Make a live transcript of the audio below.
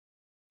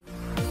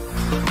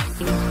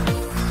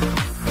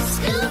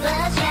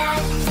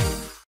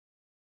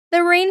The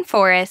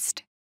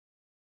rainforest.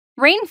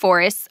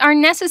 Rainforests are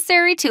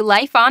necessary to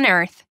life on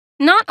Earth.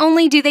 Not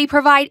only do they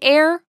provide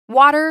air,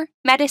 water,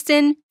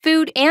 medicine,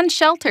 food, and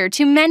shelter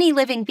to many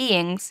living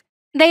beings,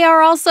 they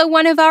are also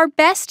one of our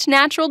best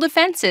natural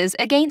defenses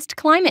against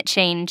climate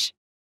change.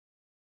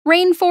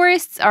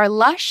 Rainforests are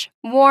lush,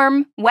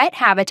 warm, wet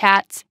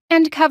habitats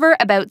and cover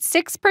about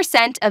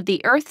 6% of the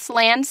Earth's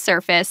land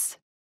surface.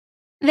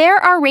 There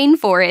are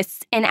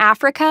rainforests in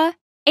Africa,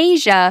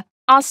 Asia,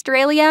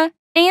 Australia,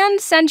 and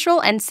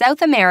Central and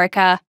South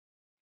America.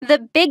 The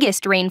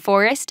biggest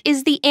rainforest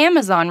is the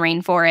Amazon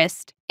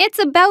rainforest. It's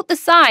about the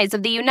size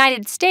of the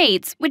United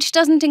States, which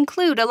doesn't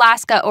include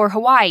Alaska or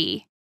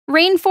Hawaii.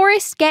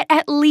 Rainforests get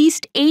at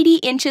least 80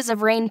 inches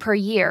of rain per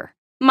year.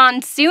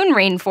 Monsoon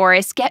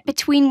rainforests get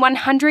between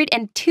 100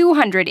 and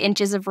 200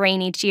 inches of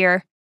rain each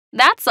year.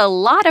 That's a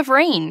lot of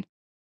rain.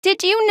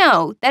 Did you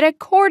know that a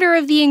quarter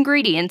of the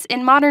ingredients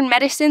in modern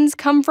medicines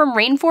come from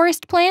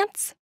rainforest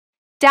plants?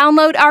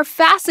 Download our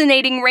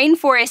fascinating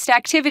rainforest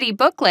activity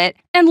booklet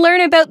and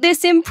learn about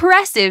this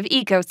impressive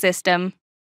ecosystem.